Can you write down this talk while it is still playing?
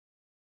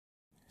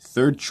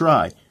third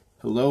try.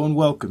 Hello and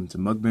welcome to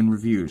Mugman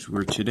Reviews,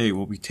 where today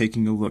we'll be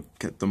taking a look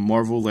at the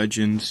Marvel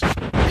Legends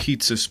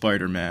Pizza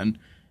Spider-Man,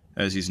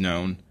 as he's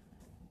known,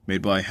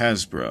 made by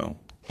Hasbro.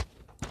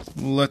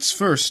 Let's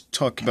first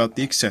talk about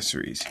the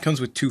accessories. It comes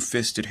with two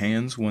fisted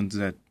hands, one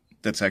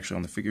that's actually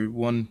on the figure,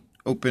 one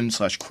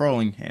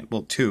open/crawling hand,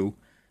 well, two,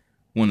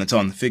 one that's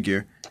on the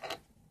figure,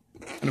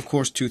 and of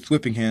course two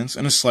whipping hands,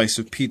 and a slice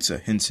of pizza,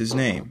 hence his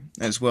name,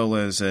 as well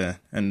as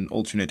an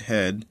alternate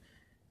head,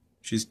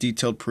 which is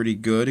detailed pretty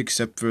good,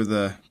 except for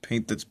the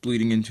paint that's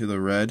bleeding into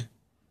the red.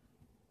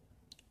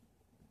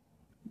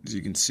 As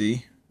you can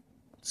see,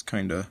 it's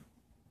kinda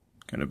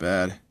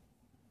bad,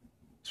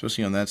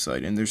 especially on that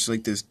side. And there's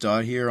like this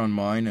dot here on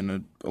mine,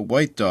 and a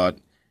white dot,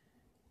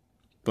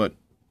 but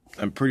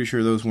I'm pretty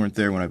sure those weren't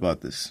there when I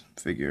bought this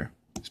figure,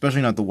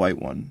 especially not the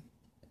white one.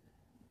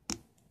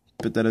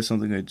 But that has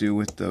something to do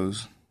with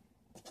those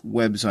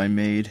webs I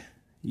made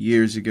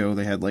years ago.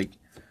 They had like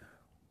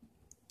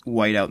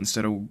white out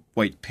instead of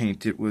white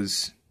paint. It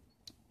was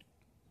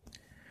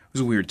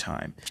a weird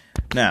time.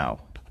 Now,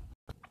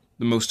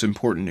 the most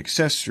important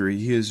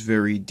accessory is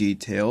very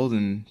detailed,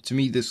 and to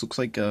me this looks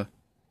like a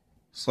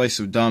slice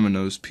of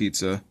Domino's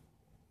pizza.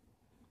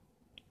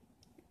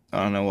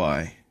 I don't know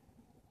why.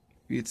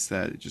 Maybe it's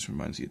that it just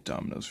reminds me of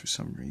Domino's for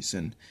some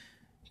reason.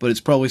 But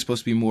it's probably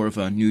supposed to be more of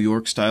a New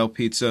York style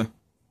pizza.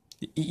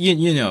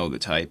 You know the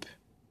type.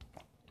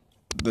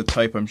 The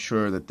type I'm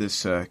sure that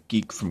this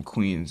geek from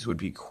Queens would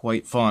be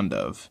quite fond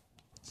of.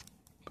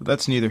 But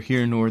that's neither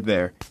here nor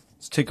there.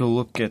 Let's take a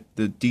look at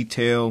the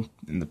detail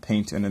in the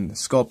paint and in the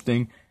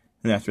sculpting,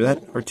 and after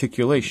that,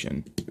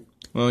 articulation.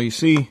 Well, you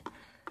see,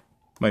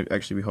 might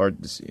actually be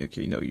hard to see.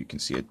 Okay, no, you can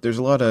see it. There's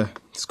a lot of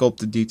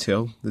sculpted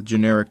detail, the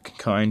generic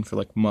kind for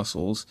like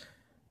muscles.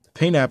 The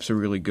paint apps are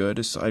really good,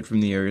 aside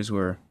from the areas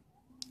where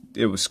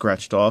it was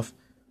scratched off.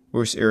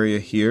 Worst area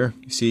here,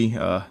 you see,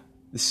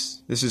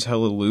 this is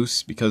hella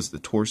loose because the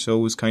torso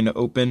was kind of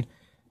open.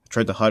 I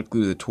tried to hot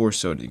glue the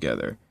torso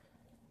together,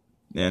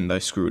 and I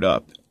screwed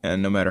up.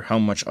 And no matter how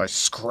much I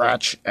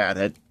scratch at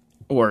it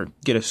or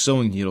get a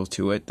sewing needle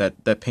to it,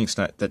 that paint's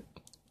not that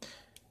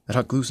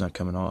hot glue's not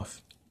coming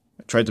off.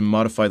 I tried to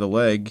modify the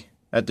leg,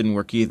 that didn't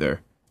work either.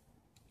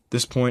 At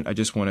this point, I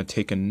just want to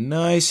take a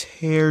nice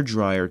hair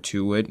dryer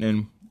to it,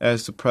 and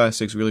as the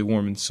plastic's really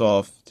warm and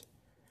soft,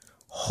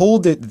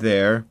 hold it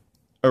there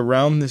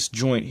around this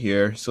joint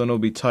here so it'll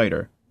be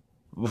tighter.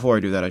 Before I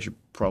do that, I should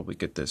probably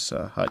get this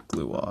hot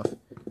glue off.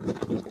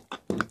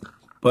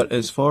 But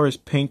as far as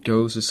paint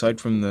goes, aside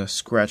from the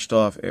scratched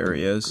off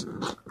areas,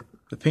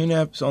 the paint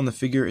apps on the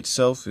figure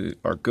itself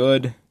are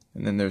good.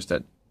 And then there's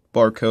that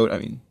barcode. I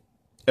mean,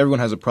 everyone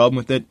has a problem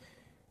with it.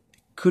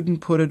 Couldn't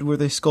put it where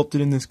they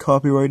sculpted in this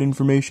copyright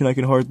information. I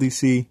can hardly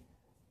see.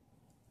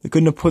 They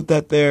couldn't have put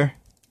that there.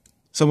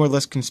 Somewhere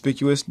less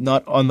conspicuous,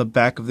 not on the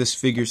back of this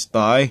figure's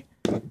thigh.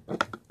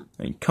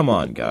 I mean, come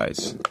on,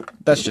 guys.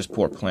 That's just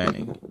poor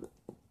planning.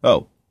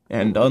 Oh,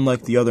 and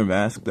unlike the other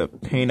mask, the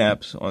paint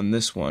apps on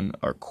this one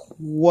are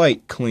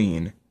quite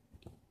clean.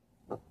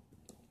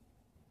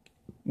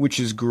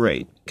 Which is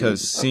great,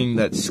 because seeing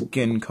that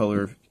skin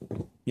color,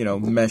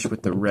 mesh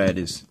with the red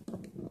is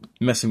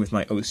messing with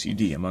my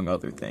OCD, among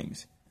other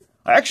things.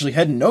 I actually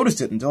hadn't noticed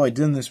it until I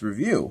did this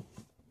review.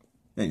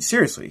 I mean,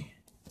 seriously.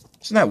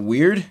 Isn't that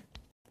weird?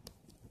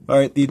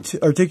 Alright, the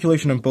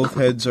articulation on both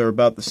heads are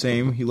about the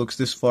same. He looks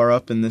this far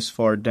up and this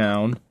far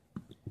down.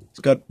 He's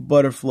got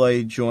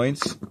butterfly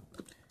joints,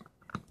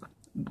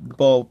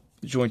 ball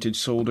jointed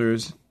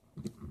shoulders,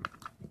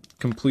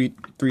 complete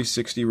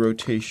 360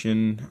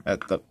 rotation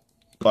at the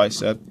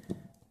bicep,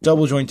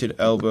 double jointed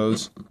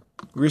elbows,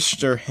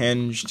 wrists are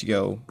hinged to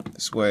go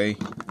this way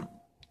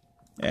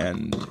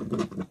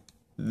and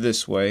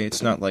this way.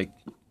 It's not like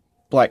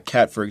Black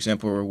Cat, for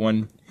example, where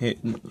one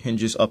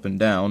hinges up and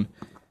down.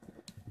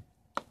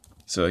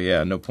 So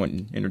yeah, no point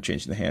in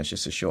interchanging the hands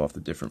just to show off the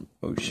different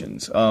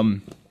motions.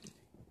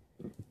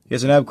 He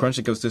has an ab crunch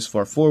that goes this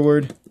far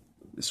forward,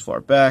 this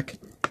far back,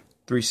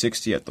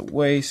 360 at the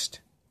waist.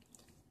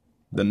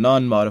 The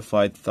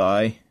non-modified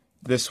thigh,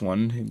 this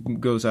one,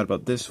 goes out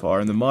about this far,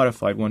 and the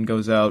modified one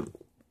goes out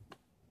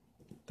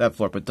that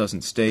far but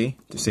doesn't stay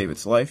to save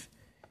its life.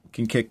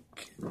 Can kick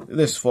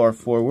this far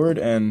forward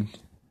and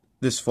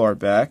this far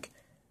back.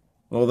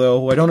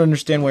 Although I don't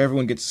understand why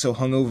everyone gets so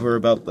hungover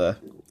about the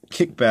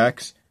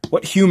kickbacks.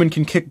 What human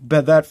can kick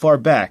that far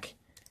back?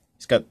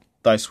 He's got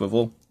thigh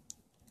swivel,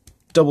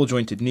 double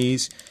jointed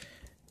knees,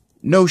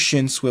 no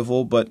shin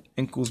swivel, but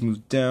ankles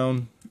move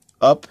down,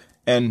 up,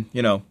 and,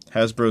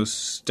 Hasbro's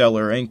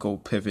stellar ankle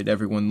pivot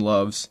everyone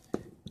loves,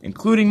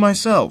 including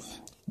myself.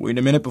 Wait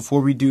a minute,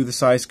 before we do the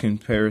size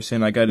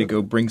comparison, I gotta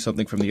go bring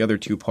something from the other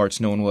two parts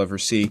no one will ever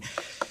see.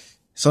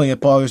 Something that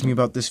bothers me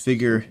about this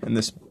figure and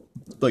this,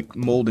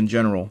 mold in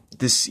general.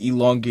 This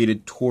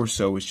elongated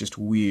torso is just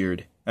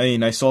weird. I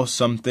mean, I saw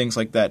some things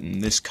like that in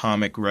this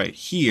comic right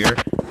here,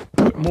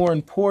 but more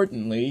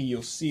importantly,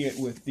 you'll see it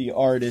with the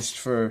artist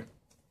for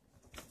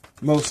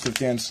most of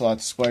Dan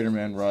Slott's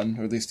Spider-Man run,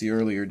 or at least the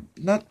earlier,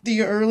 not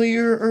the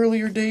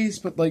earlier days,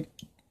 but like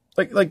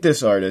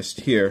this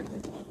artist here.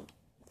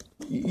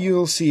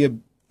 you'll see a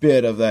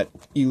bit of that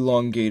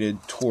elongated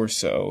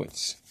torso.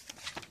 It's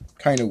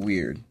kind of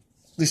weird.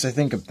 At least I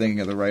think I'm thinking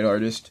of the right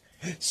artist.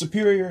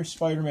 Superior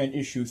Spider-Man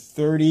issue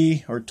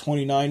 30 or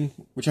 29,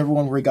 whichever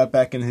one where he got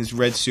back in his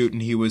red suit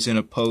and he was in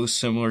a pose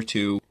similar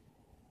to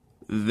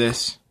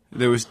this.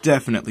 There was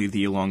definitely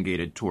the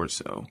elongated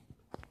torso,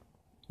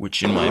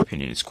 which in my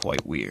opinion is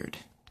quite weird.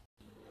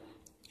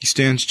 He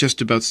stands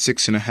just about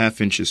 6.5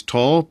 inches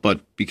tall,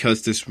 but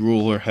because this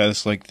ruler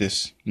has like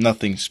this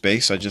nothing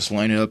space, I just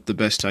line it up the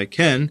best I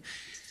can.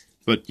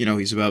 But, you know,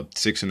 he's about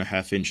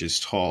 6.5 inches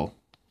tall.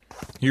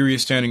 Here he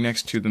is standing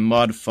next to the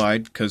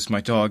modified, because my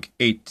dog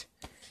ate,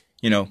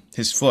 you know,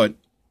 his foot.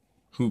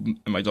 And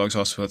my dog's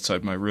also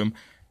outside my room.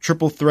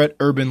 Triple Threat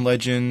Urban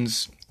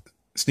Legends,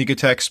 Sneak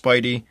Attack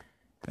Spidey.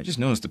 I just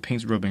noticed the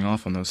paint's rubbing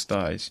off on those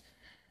thighs.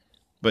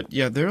 But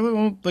yeah, they're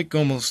like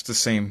almost the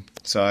same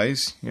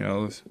size, you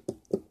know.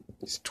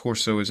 His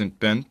torso isn't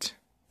bent.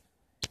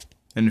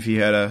 And if he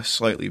had a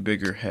slightly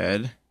bigger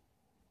head.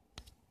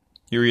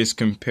 Here he is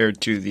compared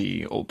to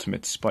the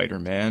Ultimate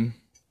Spider-Man.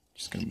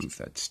 Just gonna move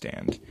that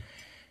stand.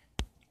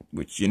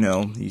 Which, you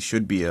know, he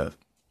should be a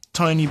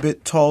tiny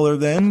bit taller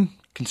than,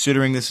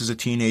 considering this is a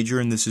teenager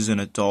and this is an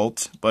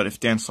adult. But if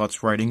Dan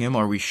Slott's writing him,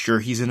 are we sure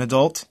he's an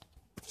adult?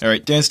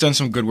 Alright, Dan's done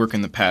some good work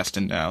in the past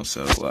and now,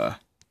 so,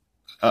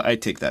 I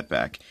take that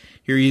back.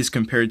 Here he is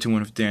compared to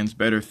one of Dan's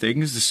better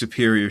things, the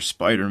Superior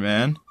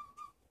Spider-Man,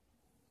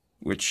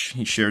 which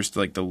he shares,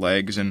 like, the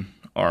legs and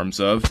arms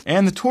of,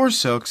 and the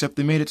torso, except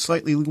they made it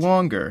slightly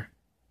longer.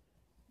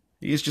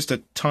 He is just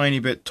a tiny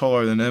bit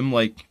taller than him,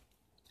 like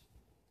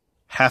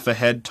half a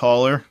head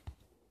taller.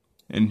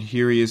 And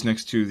here he is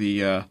next to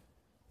the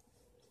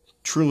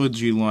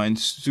trilogy line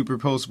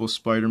Superposable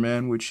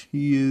Spider-Man, which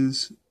he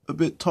is a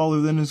bit taller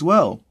than as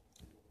well.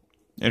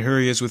 And here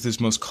he is with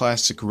his most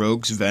classic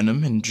rogues,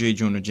 Venom and J.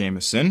 Jonah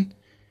Jameson.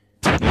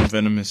 And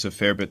Venom is a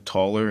fair bit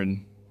taller,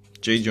 and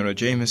J. Jonah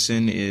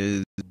Jameson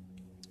is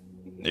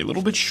a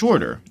little bit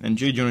shorter. And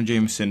J. Jonah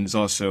Jameson is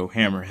also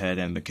Hammerhead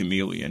and the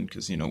Chameleon,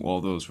 because, you know,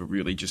 all those were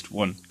really just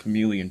one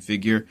chameleon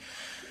figure.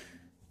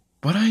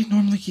 But I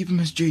normally keep him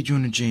as J.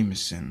 Jonah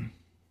Jameson.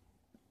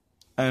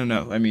 I don't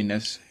know, I mean,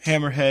 as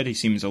Hammerhead, he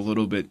seems a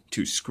little bit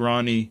too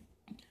scrawny.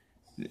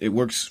 It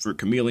works for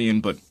Chameleon,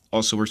 but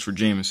also works for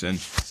Jameson.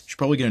 Should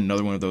probably get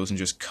another one of those and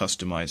just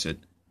customize it.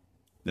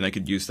 Then I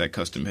could use that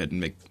custom head and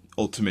make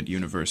Ultimate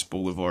Universe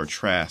Boulevard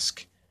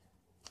Trask.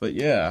 But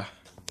yeah,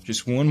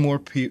 just one more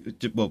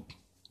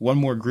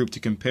group to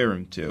compare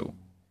him to.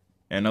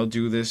 And I'll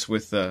do this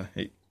with,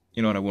 you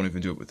know what, I won't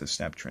even do it with a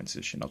snap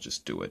transition, I'll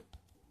just do it.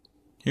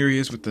 Here he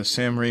is with the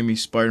Sam Raimi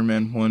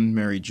Spider-Man 1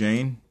 Mary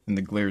Jane, and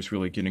the glare's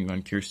really getting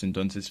on Kirsten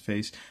Dunst's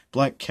face.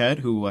 Black Cat,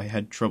 who I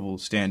had trouble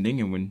standing,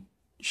 and when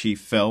she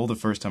fell the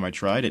first time I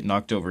tried, it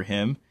knocked over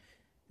him.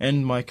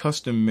 And my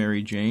custom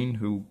Mary Jane,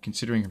 who,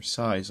 considering her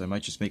size, I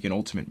might just make an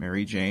Ultimate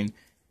Mary Jane,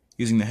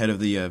 using the head of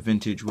the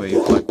Vintage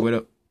Wave Black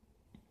Widow.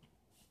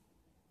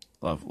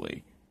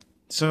 Lovely.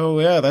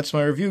 So, yeah, that's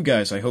my review,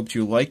 guys. I hope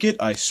you like it.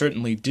 I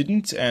certainly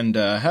didn't, and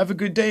have a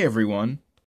good day, everyone.